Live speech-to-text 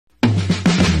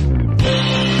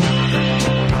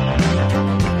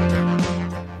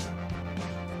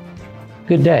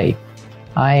Good day.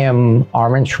 I am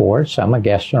Armond Schwartz. I'm a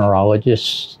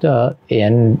gastroenterologist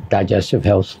in Digestive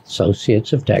Health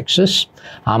Associates of Texas.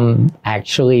 I'm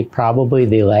actually probably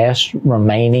the last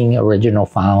remaining original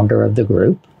founder of the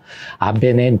group. I've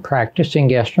been in practicing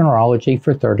gastroenterology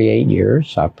for 38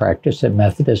 years. I practiced at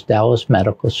Methodist Dallas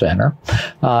Medical Center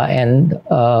and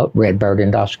Redbird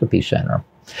Endoscopy Center.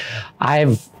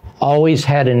 I've always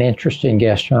had an interest in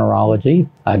gastroenterology.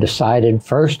 I decided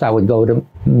first I would go to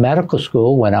medical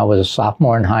school when I was a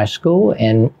sophomore in high school,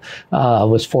 and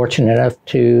was fortunate enough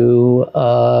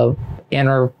to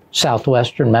enter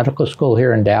Southwestern Medical School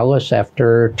here in Dallas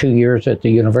after 2 years at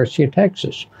the University of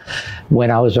Texas.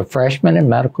 When I was a freshman in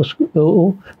medical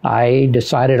school, I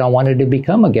decided I wanted to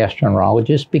become a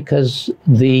gastroenterologist because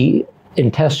the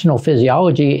intestinal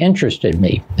physiology interested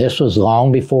me. This was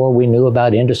long before we knew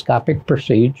about endoscopic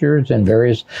procedures and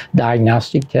various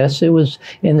diagnostic tests. It was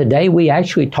in the day we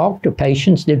actually talked to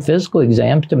patients, did physical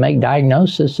exams to make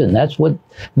diagnosis, and that's what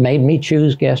made me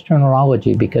choose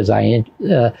gastroenterology, because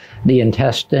the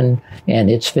intestine and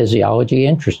its physiology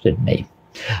interested me.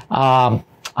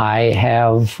 I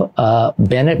have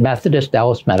been at Methodist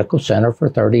Dallas Medical Center for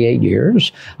 38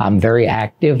 years. I'm very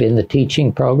active in the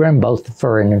teaching program, both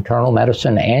for an internal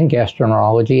medicine and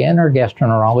gastroenterology, and our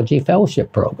gastroenterology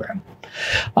fellowship program.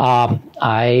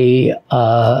 I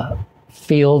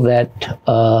feel that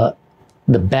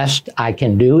the best I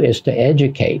can do is to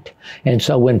educate. And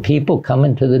so when people come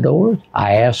into the door,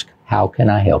 I ask, how can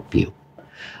I help you?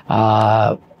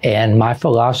 And my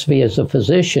philosophy as a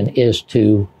physician is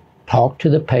to talk to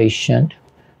the patient,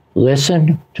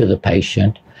 listen to the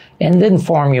patient, and then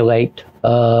formulate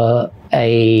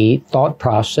a thought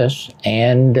process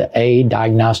and a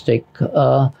diagnostic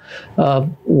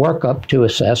workup to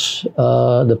assess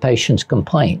the patient's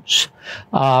complaints.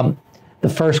 The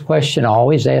first question I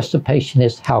always ask the patient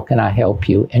is, how can I help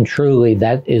you? And truly,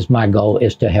 that is my goal,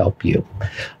 is to help you.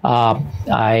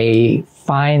 I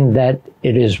find that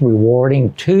it is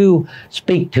rewarding to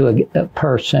speak to a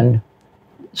person,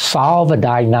 solve a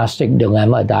diagnostic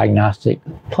dilemma, a diagnostic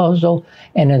puzzle,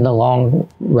 and in the long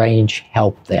range,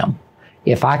 help them.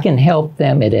 If I can help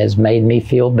them, it has made me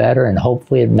feel better, and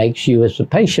hopefully it makes you as a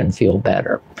patient feel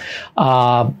better.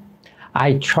 I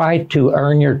try to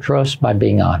earn your trust by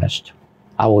being honest.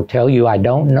 I will tell you I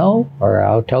don't know, or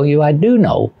I'll tell you I do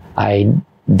know. I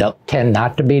tend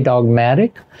not to be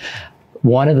dogmatic.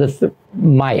 One of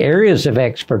my areas of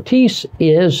expertise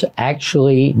is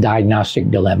actually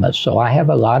diagnostic dilemmas. So I have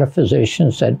a lot of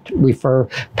physicians that refer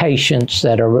patients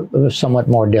that are somewhat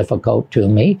more difficult to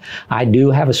me. I do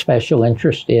have a special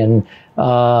interest in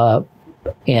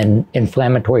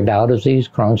inflammatory bowel disease,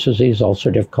 Crohn's disease,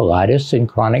 ulcerative colitis, and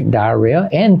chronic diarrhea,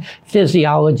 and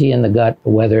physiology in the gut,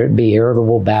 whether it be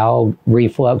irritable bowel,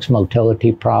 reflux,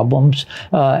 motility problems,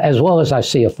 as well as I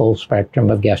see a full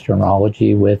spectrum of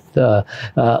gastroenterology with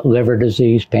liver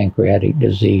disease, pancreatic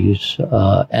disease,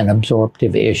 and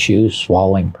absorptive issues,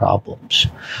 swallowing problems.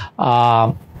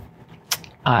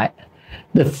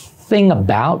 The thing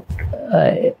about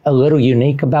a little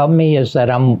unique about me is that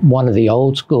I'm one of the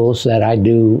old schools that I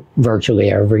do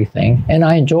virtually everything, and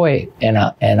I enjoy it, and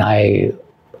I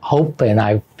hope and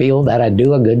I feel that I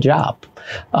do a good job.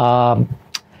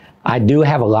 I do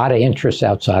have a lot of interests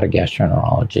outside of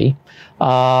gastroenterology.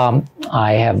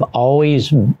 I have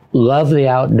always loved the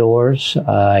outdoors.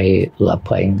 I love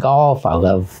playing golf. I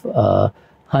love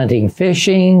hunting,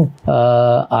 fishing.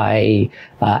 I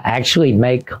actually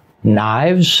make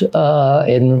knives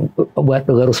in what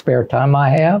little spare time I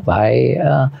have.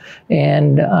 I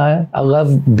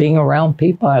love being around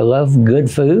people. I love good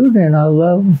food, and I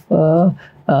love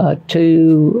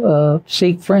to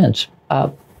seek friends.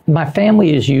 My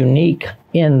family is unique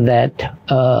in that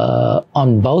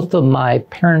on both of my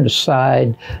parents'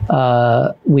 side,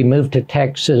 we moved to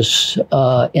Texas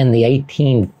in the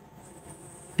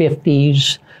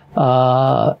 1850s.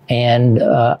 And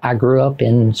I grew up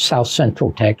in South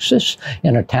Central Texas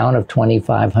in a town of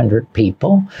 2,500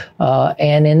 people.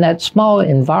 And in that small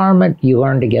environment, you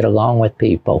learn to get along with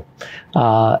people.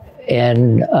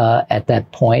 And at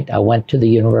that point, I went to the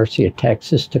University of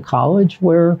Texas to college,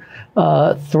 where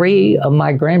 3 of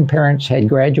my grandparents had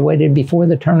graduated before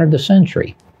the turn of the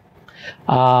century.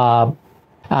 I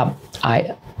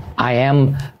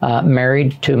am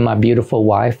married to my beautiful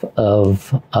wife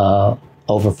of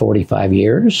over 45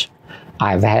 years.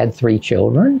 I've had 3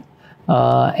 children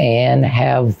and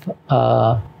have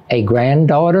a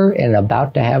granddaughter and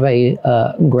about to have a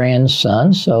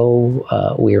grandson.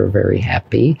 So we are very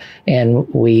happy. And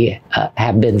we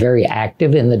have been very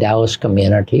active in the Dallas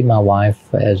community. My wife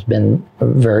has been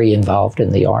very involved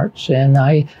in the arts, and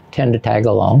I tend to tag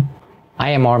along. I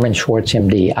am Armond Schwartz,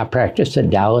 MD. I practice at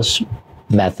Dallas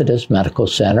Methodist Medical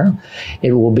Center.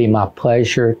 It will be my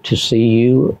pleasure to see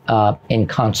you in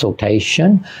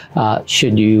consultation.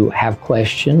 Should you have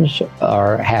questions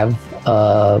or have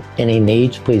any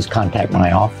needs, please contact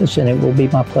my office, and it will be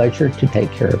my pleasure to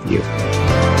take care of you.